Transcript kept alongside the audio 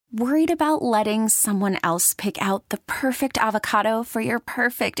Worried about letting someone else pick out the perfect avocado for your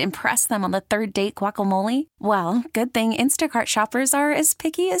perfect impress them on the third date guacamole? Well, good thing Instacart shoppers are as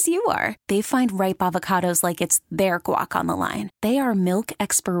picky as you are. They find ripe avocados like it's their guac on the line. They are milk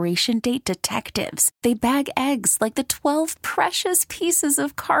expiration date detectives. They bag eggs like the 12 precious pieces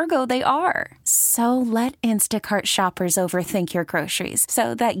of cargo they are. So let Instacart shoppers overthink your groceries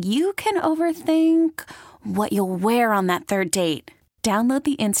so that you can overthink what you'll wear on that third date. Download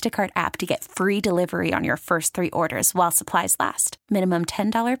the Instacart app to get free delivery on your first 3 orders while supplies last. Minimum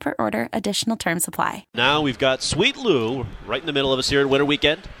 $10 per order. Additional terms apply. Now we've got Sweet Lou right in the middle of us here at Winter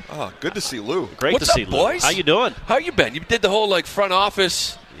Weekend. Oh, good to see Lou. Great What's to see up, Lou. boys? How you doing? How you been? You did the whole front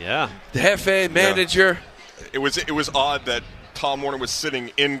office. Yeah. The Jefe, manager. It was odd that Tom Warner was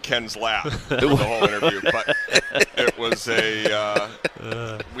sitting in Ken's lap for the whole interview, but it was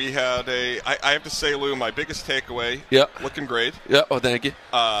we had I have to say, Lou, my biggest takeaway. Yeah. Looking great. Yeah. Oh, thank you.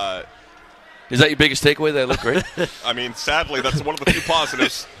 Is that your biggest takeaway? That I look great. I mean, sadly, that's one of the few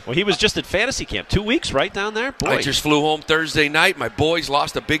positives. Well, he was just at fantasy camp 2 weeks, right down there. Boy. I just flew home Thursday night. My boys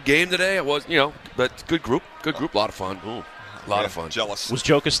lost a big game today. I was, but good group, a lot of fun. Ooh. A lot of fun. Jealous. Was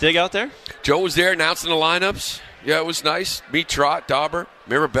Joe Castig out there? Joe was there announcing the lineups. Yeah, it was nice. Meet Trot, Dauber,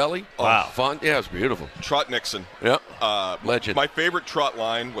 Mirabelli. Wow. Fun. Yeah, it was beautiful. Trot Nixon. Yeah. Legend. My favorite Trot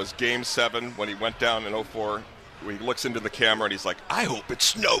line was Game 7 when he went down in 04. He looks into the camera and he's like, I hope it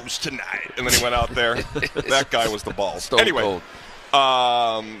snows tonight. And then he went out there. That guy was the balls. Stone anyway, cold.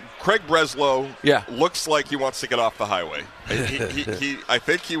 Craig Breslow Yeah. looks like he wants to get off the highway. I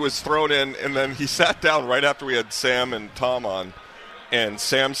think he was thrown in, and then he sat down right after we had Sam and Tom on. And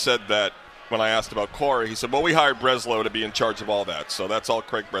Sam said that when I asked about Corey, he said, well, we hired Breslow to be in charge of all that. So that's all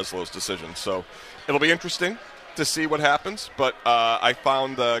Craig Breslow's decision. So it'll be interesting to see what happens. But I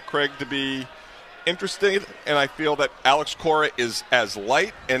found Craig to be interesting, and I feel that Alex Cora is as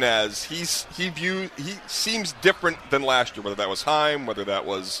light and as he seems different than last year, whether that was Heim, whether that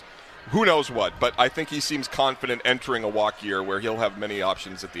was who knows what. But I think he seems confident entering a walk year where he'll have many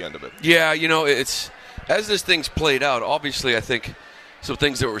options at the end of it. Yeah, it's as this thing's played out, obviously I think some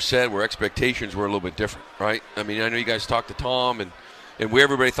things that were said where expectations were a little bit different, right? I mean, I know you guys talked to Tom and where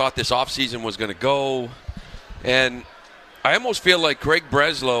everybody thought this offseason was going to go. And I almost feel like Craig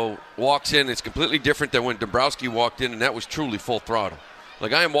Breslow walks in, it's completely different than when Dombrowski walked in, and that was truly full throttle.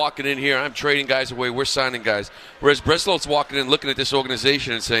 Like, I am walking in here, I'm trading guys away, we're signing guys. Whereas Breslow's walking in, looking at this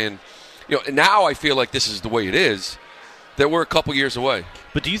organization and saying, now I feel like this is the way it is, that we're a couple years away.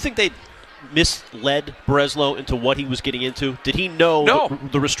 But do you think they misled Breslow into what he was getting into? Did he know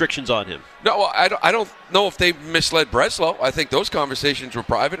the restrictions on him? No, I don't know if they misled Breslow. I think those conversations were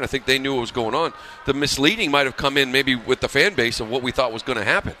private. I think they knew what was going on. The misleading might have come in maybe with the fan base of what we thought was going to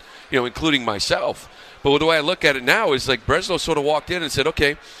happen, including myself. But the way I look at it now is like Breslow sort of walked in and said,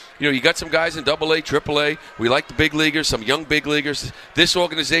 okay, you got some guys in AA, AAA. We like the big leaguers, some young big leaguers. This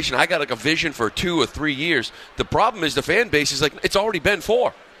organization, I got like a vision for 2 or 3 years. The problem is the fan base is like, it's already been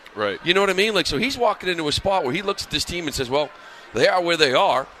 4. Right. You know what I mean? Like, so he's walking into a spot where he looks at this team and says, well, they are where they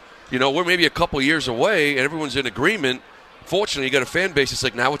are. We're maybe a couple years away, and everyone's in agreement. Fortunately, you got a fan base that's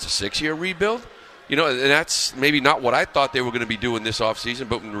like, now it's a 6-year rebuild. And that's maybe not what I thought they were going to be doing this offseason,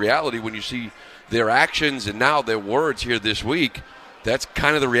 but in reality, when you see their actions and now their words here this week, that's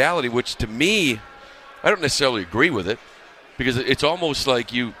kind of the reality, which to me, I don't necessarily agree with it, because it's almost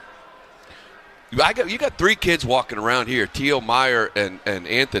like you got 3 kids walking around here, Tio, Meyer, and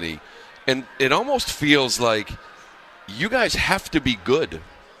Anthony, and it almost feels like you guys have to be good.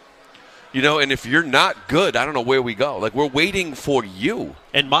 And if you're not good, I don't know where we go. Like, we're waiting for you.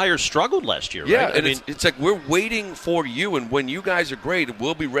 And Meyer struggled last year, yeah, right? And it's like we're waiting for you, and when you guys are great,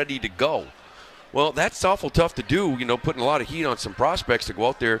 we'll be ready to go. Well, that's awful tough to do, putting a lot of heat on some prospects to go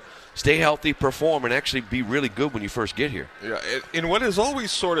out there, stay healthy, perform, and actually be really good when you first get here. Yeah, in what is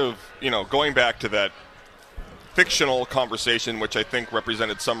always sort of, going back to that fictional conversation, which I think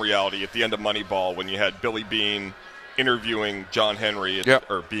represented some reality at the end of Moneyball when you had Billy Beane interviewing John Henry,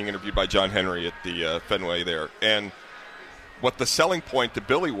 or being interviewed by John Henry at the Fenway there. And what the selling point to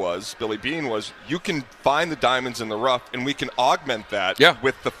Billy Beane was, you can find the diamonds in the rough, and we can augment that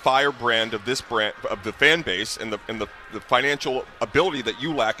with the firebrand of this brand, of the fan base, and the financial ability that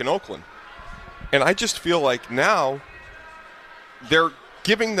you lack in Oakland. And I just feel like now they're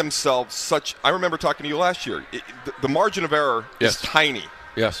giving themselves such. I remember talking to you last year. The margin of error is tiny.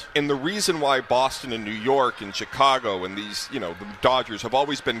 Yes. And the reason why Boston and New York and Chicago and these, the Dodgers have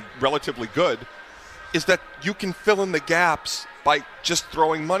always been relatively good is that you can fill in the gaps by just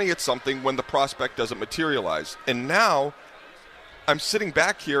throwing money at something when the prospect doesn't materialize. And now I'm sitting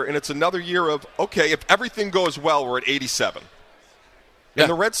back here, and it's another year of, okay, if everything goes well, we're at 87. And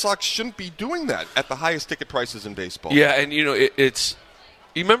the Red Sox shouldn't be doing that at the highest ticket prices in baseball. Yeah, and it's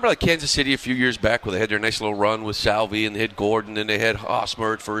you remember like Kansas City a few years back where they had their nice little run with Salvi and they had Gordon and they had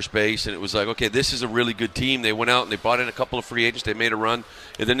Hosmer at first base, and it was like, okay, this is a really good team. They went out and they brought in a couple of free agents. They made a run,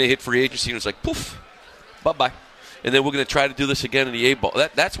 and then they hit free agency, and it's like, poof, bye-bye. And then we're going to try to do this again in the A-ball.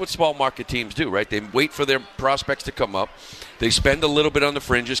 That's what small market teams do, right? They wait for their prospects to come up. They spend a little bit on the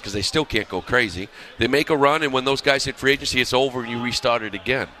fringes because they still can't go crazy. They make a run, and when those guys hit free agency, it's over, and you restart it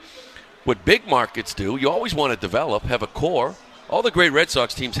again. What big markets do, you always want to develop, have a core. All the great Red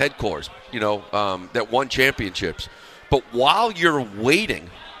Sox teams had cores, that won championships. But while you're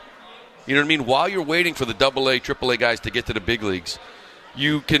waiting, you know what I mean? While you're waiting for the AA, AAA guys to get to the big leagues,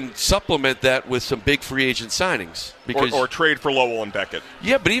 you can supplement that with some big free agent signings. Or trade for Lowell and Beckett.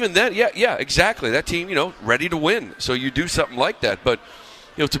 Yeah, but even then, yeah, exactly. That team, ready to win. So you do something like that. But,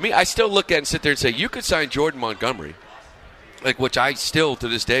 to me, I still look at it and sit there and say, you could sign Jordan Montgomery, which I still, to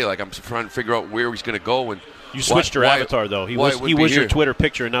this day, I'm trying to figure out where he's going to go. And you switched your avatar, though. He was your Twitter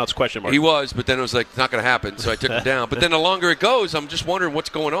picture, and now it's question mark. He was, but then it was like, it's not going to happen, so I took him down. But then the longer it goes, I'm just wondering what's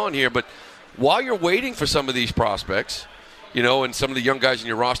going on here. But while you're waiting for some of these prospects, and some of the young guys in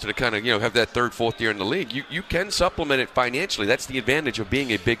your roster to kind of, have that third, fourth year in the league, you can supplement it financially. That's the advantage of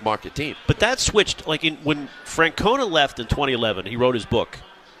being a big market team. But that switched, when Francona left in 2011, he wrote his book.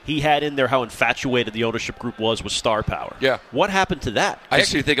 He had in there how infatuated the ownership group was with star power. Yeah. What happened to that? I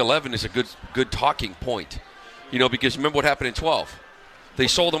actually think 11 is a good talking point. Because remember what happened in 12. They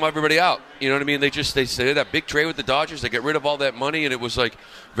sold everybody out. You know what I mean? They had that big trade with the Dodgers. They got rid of all that money, and it was like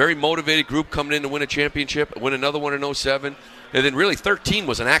very motivated group coming in to win a championship, win another one in 07. And then really 13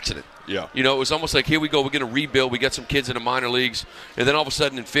 was an accident. Yeah. It was almost like, here we go, we're going to rebuild. We got some kids in the minor leagues. And then all of a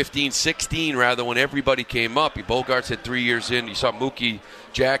sudden in 16, when everybody came up, Bogarts had 3 years in. You saw Mookie,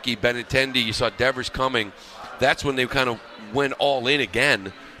 Jackie, Benintendi. You saw Devers coming. That's when they kind of went all in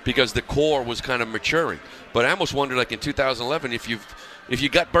again because the core was kind of maturing. But I almost wonder, in 2011, if you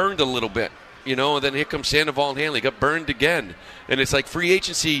got burned a little bit, and then here comes Sandoval and Hanley, got burned again. And it's like free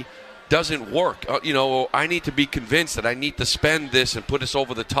agency doesn't work. I need to be convinced that I need to spend this and put us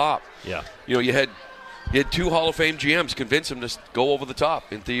over the top. Yeah. You had 2 Hall of Fame GMs convince them to go over the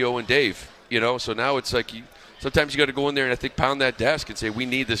top, in Theo and Dave. So now it's like sometimes you got to go in there and I think pound that desk and say, we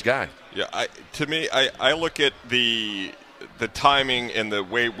need this guy. Yeah, I look at the timing and the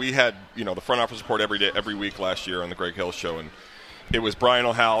way we had, the front office report every week last year on the Greg Hill Show, and it was Brian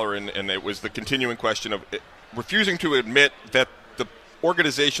O'Halloran, and it was the continuing question of refusing to admit that the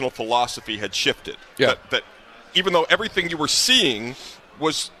organizational philosophy had shifted. Yeah. That even though everything you were seeing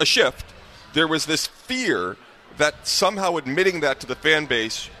was a shift, there was this fear that somehow admitting that to the fan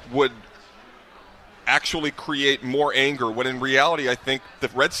base would actually create more anger, when in reality I think the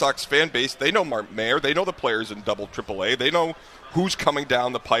Red Sox fan base, they know Mark Mayer, they know the players in double AAA, they know who's coming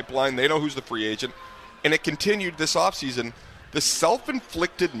down the pipeline, they know who's the free agent, and it continued this offseason. The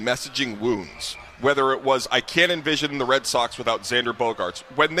self-inflicted messaging wounds, whether it was I can't envision the Red Sox without Xander Bogaerts,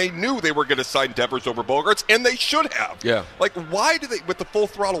 when they knew they were going to sign Devers over Bogaerts, and they should have. Yeah. Why do they, with the full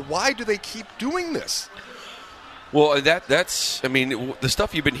throttle, why do they keep doing this? Well, that's the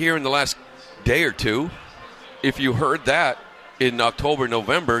stuff you've been hearing the last day or two, if you heard that in October,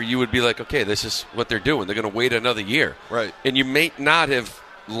 November, you would be like, okay, this is what they're doing. They're going to wait another year. Right. And you may not have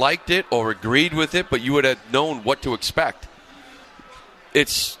liked it or agreed with it, but you would have known what to expect.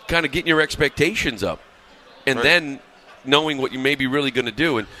 It's kind of getting your expectations up and then knowing what you may be really going to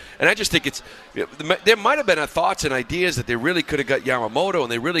do. And I just think there might have been thoughts and ideas that they really could have got Yamamoto and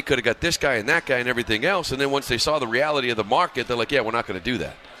they really could have got this guy and that guy and everything else. And then once they saw the reality of the market, they're like, yeah, we're not going to do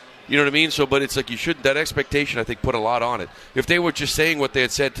that. You know what I mean? So, but it's like that expectation, I think, put a lot on it. If they were just saying what they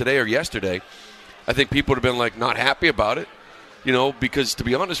had said today or yesterday, I think people would have been not happy about it, because to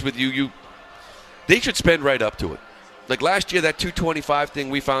be honest with you, they should spend right up to it. Like last year, that $225 thing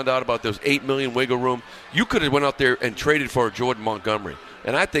we found out about, those $8 million wiggle room, you could have went out there and traded for Jordan Montgomery.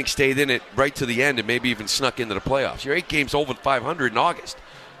 And I think stayed in it right to the end and maybe even snuck into the playoffs. You're 8 games over 500 in August.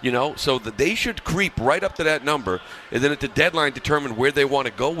 So that they should creep right up to that number, and then at the deadline determine where they want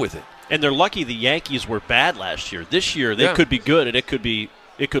to go with it. And they're lucky the Yankees were bad last year. This year they could be good, and it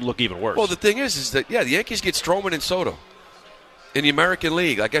could look even worse. Well, the thing is that, the Yankees get Stroman and Soto in the American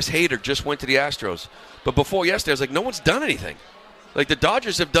League. I guess Hader just went to the Astros. But before yesterday, I was like, no one's done anything. Like, the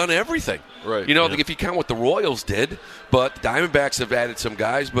Dodgers have done everything. Right. Like if you count what the Royals did, but the Diamondbacks have added some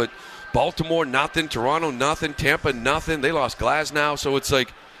guys, but Baltimore, nothing. Toronto, nothing. Tampa, nothing. They lost Glasnow, so it's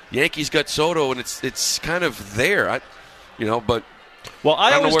like Yankees got Soto, and it's kind of there. But Well,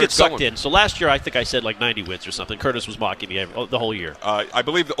 I always where get it's sucked going. in. So last year, I think I said like 90 wins or something. Curtis was mocking me the whole year. I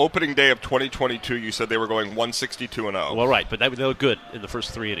believe the opening day of 2022, you said they were going 162-0. Well, right, but they looked good in the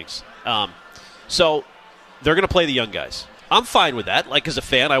first 3 innings. So they're going to play the young guys. I'm fine with that. Like, as a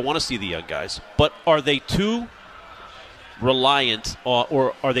fan, I want to see the young guys. But are they too reliant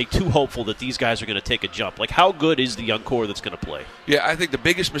or are they too hopeful that these guys are going to take a jump? Like, how good is the young core that's going to play? Yeah, I think the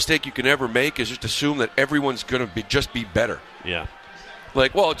biggest mistake you can ever make is just assume that everyone's going to just be better. Yeah.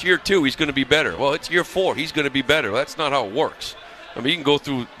 Like, well, it's year 2, he's going to be better. Well, it's year 4, he's going to be better. That's not how it works. I mean, you can go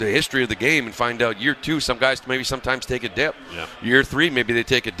through the history of the game and find out year 2, some guys maybe sometimes take a dip. Yeah. Year 3, maybe they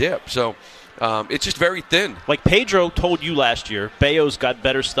take a dip. So it's just very thin. Like Pedro told you last year, Bayo's got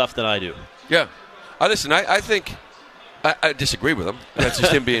better stuff than I do. Yeah. Listen, I think I disagree with him. That's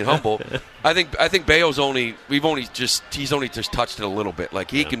just him being humble. I think Bayo's he's only just touched it a little bit.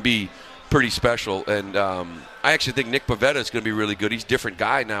 Like, he can be pretty special, and I actually think Nick Pivetta is going to be really good. He's a different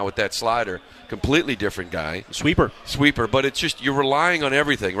guy now with that slider, completely different guy. Sweeper, but it's just you're relying on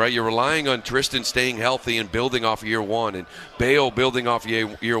everything, right? You're relying on Tristan staying healthy and building off year 1, and Bayo building off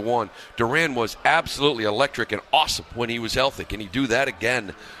year 1. Duran was absolutely electric and awesome when he was healthy. Can he do that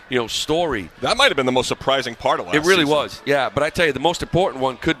again? Story. That might have been the most surprising part of last season. It really was, yeah. But I tell you, the most important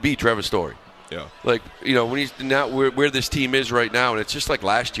one could be Trevor Story. Yeah. Like, when he's now where this team is right now, and it's just like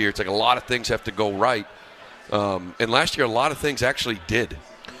last year. It's like a lot of things have to go right. And last year, a lot of things actually did.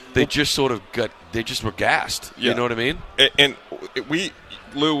 They just sort of they just were gassed. Yeah. You know what I mean? And we,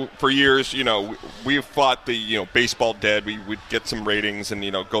 Lou, for years, we've fought the, baseball dead. We would get some ratings and,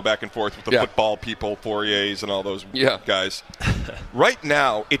 go back and forth with the football people, Fouriers and all those guys. Right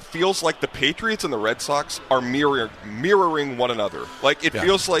now, it feels like the Patriots and the Red Sox are mirroring one another. Like, it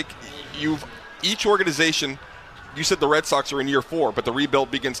feels like each organization, you said the Red Sox are in year 4, but the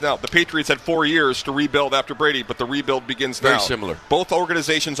rebuild begins now. The Patriots had 4 years to rebuild after Brady, but the rebuild begins now. Very similar. Both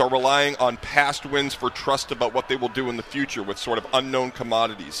organizations are relying on past wins for trust about what they will do in the future with sort of unknown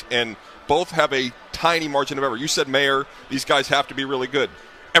commodities. And both have a tiny margin of error. You said Mayer, these guys have to be really good.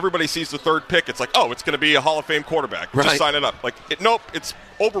 Everybody sees the third pick. It's like, oh, it's going to be a Hall of Fame quarterback. Right. Just sign it up. Like, nope, it's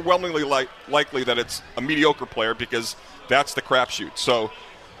overwhelmingly likely that it's a mediocre player because that's the crapshoot. So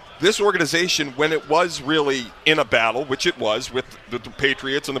this organization, when it was really in a battle, which it was with the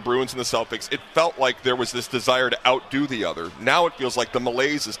Patriots and the Bruins and the Celtics, it felt like there was this desire to outdo the other. Now it feels like the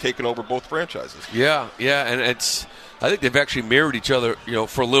malaise has taken over both franchises. Yeah, and I think they've actually mirrored each other,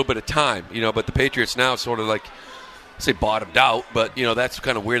 for a little bit of time, but the Patriots now sort of like, say, bottomed out, but, that's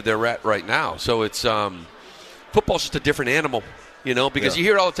kind of where they're at right now. So it's football's just a different animal, because you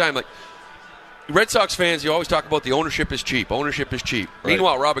hear it all the time, like, Red Sox fans, you always talk about the ownership is cheap. Ownership is cheap. Right.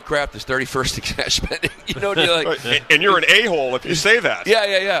 Meanwhile, Robert Kraft is 31st in cash spending. You're like, right. And you're an a-hole if you say that.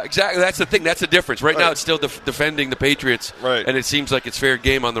 Yeah. Exactly. That's the thing. That's the difference. Right now, it's still defending the Patriots, right. And it seems like it's fair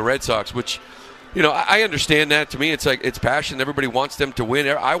game on the Red Sox, which, I understand that. To me, it's like it's passion. Everybody wants them to win.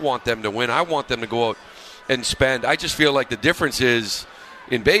 I want them to win. I want them to go out and spend. I just feel like the difference is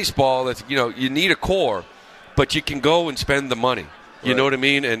in baseball that you need a core, but you can go and spend the money. You know what I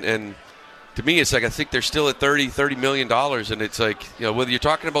mean? And to me, it's like I think they're still at $30 million, and it's like whether you're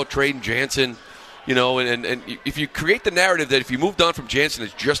talking about trading Jansen, and if you create the narrative that if you moved on from Jansen,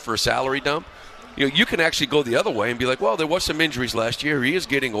 it's just for a salary dump. You can actually go the other way and be like, well, there was some injuries last year. He is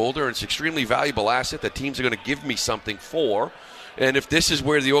getting older, and it's an extremely valuable asset that teams are going to give me something for. And if this is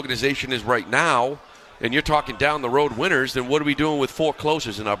where the organization is right now, and you're talking down the road winners, then what are we doing with 4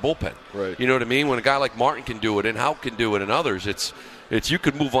 closers in our bullpen? Right. You know what I mean? When a guy like Martin can do it, and Houck can do it, and others, it's you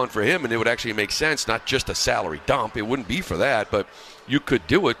could move on for him, and it would actually make sense, not just a salary dump. It wouldn't be for that, but you could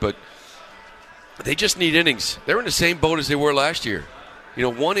do it. But they just need innings. They're in the same boat as they were last year.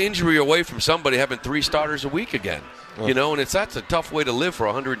 One injury away from somebody having 3 starters a week again. And that's a tough way to live for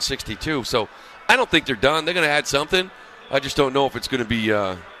 162. So I don't think they're done. They're going to add something. I just don't know if it's going to be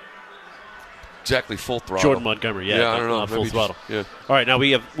exactly full throttle. Jordan Montgomery, I don't know. Full throttle. Yeah. All right, now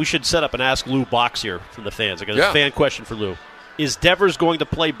we should set up and ask Lou box here from the fans. I got a fan question for Lou. Is Devers going to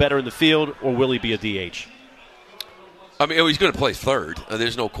play better in the field, or will he be a DH? I mean, he's going to play third.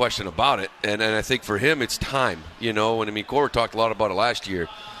 There's no question about it. And I think for him, it's time. And Cora talked a lot about it last year.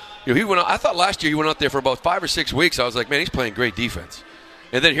 I thought last year he went out there for about 5 or 6 weeks. I was like, man, he's playing great defense.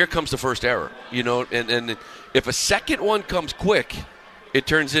 And then here comes the first error. And if a second one comes quick, it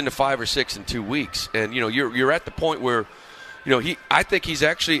turns into 5 or 6 in 2 weeks. And you're at the point where, I think he's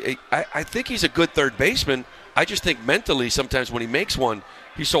actually I think he's a good third baseman. I just think mentally sometimes when he makes one,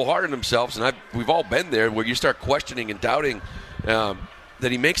 he's so hard on himself, and we've all been there, where you start questioning and doubting that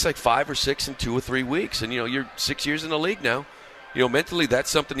he makes like 5 or 6 in 2 or 3 weeks. And, you're 6 years in the league now. Mentally that's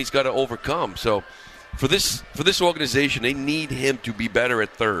something he's got to overcome. So for this organization, they need him to be better at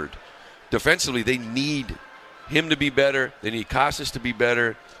third. Defensively, they need him to be better. They need Casas to be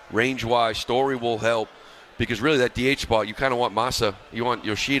better. Range-wise, Story will help. Because really that DH spot, you kind of want Masa, you want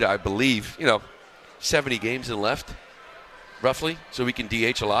Yoshida, I believe, 70 games in left, roughly, so we can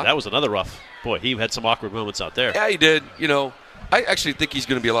DH a lot. That was another rough. Boy, he had some awkward moments out there. Yeah, he did. I actually think he's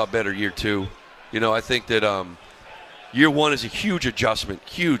going to be a lot better year two. I think that year one is a huge adjustment,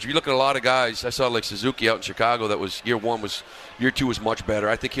 huge. You look at a lot of guys, I saw like Suzuki out in Chicago, that was year two was much better.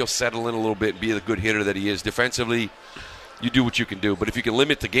 I think he'll settle in a little bit and be the good hitter that he is. Defensively, you do what you can do. But if you can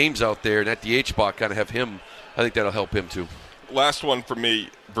limit the games out there and that DH spot kind of have him, I think that'll help him too. Last one for me,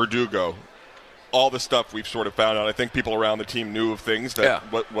 Verdugo. All the stuff we've sort of found out, I think people around the team knew of things that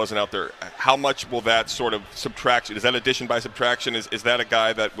wasn't out there. How much will that sort of subtraction? Is that addition by subtraction? Is that a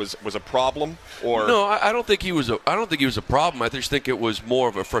guy that was a problem? Or no, I don't think he was a problem. I just think it was more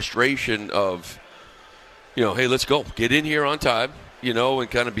of a frustration of, hey, let's go, get in here on time,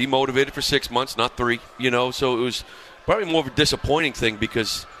 and kind of be motivated for 6 months, not 3. So it was probably more of a disappointing thing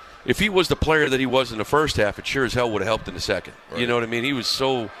because if he was the player that he was in the first half, it sure as hell would have helped in the second. Right. You know what I mean? He was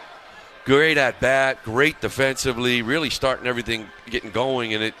so great at bat, great defensively, really starting everything, getting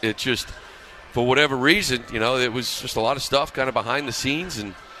going, and it just, for whatever reason, it was just a lot of stuff kind of behind the scenes.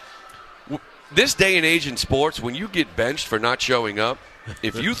 And this day and age in sports, when you get benched for not showing up,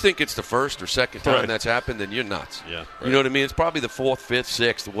 if you think it's the first or second time that's happened, then you're nuts. Yeah, right. You know what I mean? It's probably the 4th,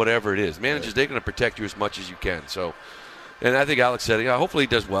 5th, 6th, whatever it is. Managers, they're going to protect you as much as you can. So, and I think Alex said, hopefully he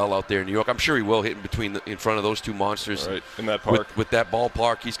does well out there in New York. I'm sure he will hit in front of those two monsters. Right, in that park. With that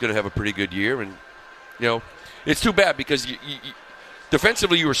ballpark, he's going to have a pretty good year. And, it's too bad because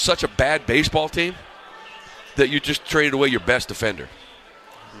defensively you were such a bad baseball team that you just traded away your best defender.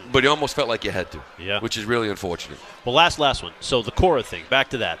 But you almost felt like you had to, which is really unfortunate. Well, last one. So the Cora thing, back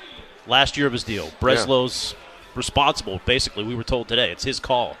to that. Last year of his deal. Breslow's responsible, basically, we were told today. It's his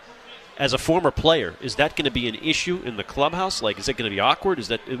call. As a former player, is that going to be an issue in the clubhouse? Like, is it going to be awkward?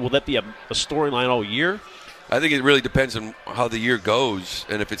 Will that be a storyline all year? I think it really depends on how the year goes,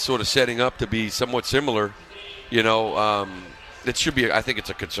 and if it's sort of setting up to be somewhat similar, it should be. I think it's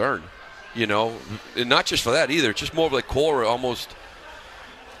a concern, and not just for that either. It's just more of like Cora almost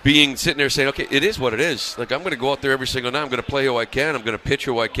sitting there saying, okay, it is what it is. Like, I'm going to go out there every single night. I'm going to play who I can. I'm going to pitch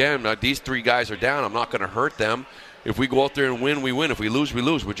who I can. Now, these 3 guys are down. I'm not going to hurt them. If we go out there and win, we win. If we lose, we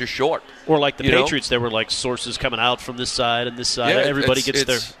lose. We're just short. Or like the Patriots, there were like sources coming out from this side and this side. Yeah, everybody gets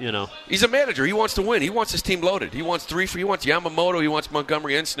their, He's a manager. He wants to win. He wants his team loaded. He wants he wants Yamamoto. He wants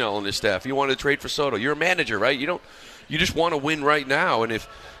Montgomery and Snell on his staff. He wanted to trade for Soto. You're a manager, right? You just want to win right now. And if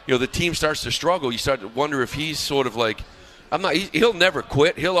the team starts to struggle, you start to wonder if he's sort of like, he'll never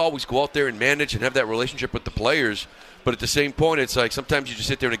quit. He'll always go out there and manage and have that relationship with the players. But at the same point, it's like sometimes you just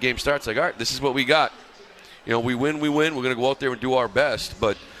sit there and a game starts like, all right, this is what we got. We win. We're going to go out there and do our best,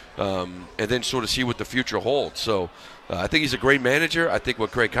 but and then sort of see what the future holds. So I think he's a great manager. I think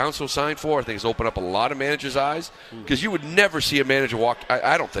what Craig Counsell signed for, I think has opened up a lot of managers' eyes because you would never see a manager walk.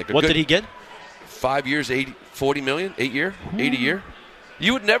 I don't think. What did he get? 5 years, $40 million, 8 year, 8 a year.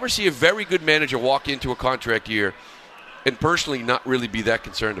 You would never see a very good manager walk into a contract year and personally not really be that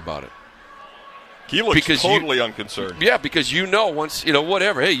concerned about it. He looks totally unconcerned. Yeah, because once,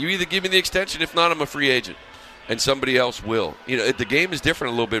 whatever. Hey, you either give me the extension. If not, I'm a free agent. And somebody else will. The game is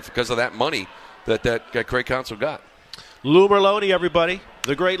different a little bit because of that money that Craig Counsell got. Lou Merloni, everybody.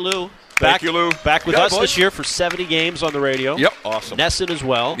 The great Lou. Thank you, Lou. Back with us this year for 70 games on the radio. Yep. Awesome. Nesson as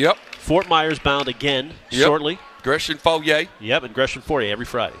well. Yep. Fort Myers bound again shortly. Gresham Fourier. Yep, and Gresham Fourier every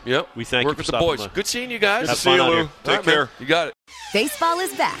Friday. Yep. We thank you for stopping by. Good seeing you guys. Good to see you, Lou. Take care. You got it. Baseball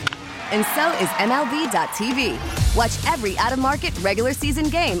is back, and so is MLB.tv. Watch every out-of-market regular season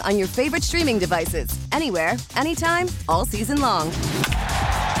game on your favorite streaming devices, anywhere, anytime, all season long.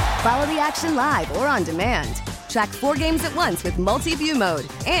 Follow the action live or on demand. Track 4 games at once with multi-view mode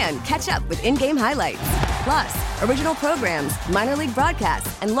and catch up with in-game highlights. Plus, original programs, minor league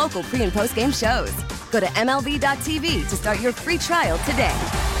broadcasts, and local pre- and post-game shows. Go to MLB.tv to start your free trial today.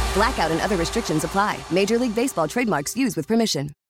 Blackout and other restrictions apply. Major League Baseball trademarks used with permission.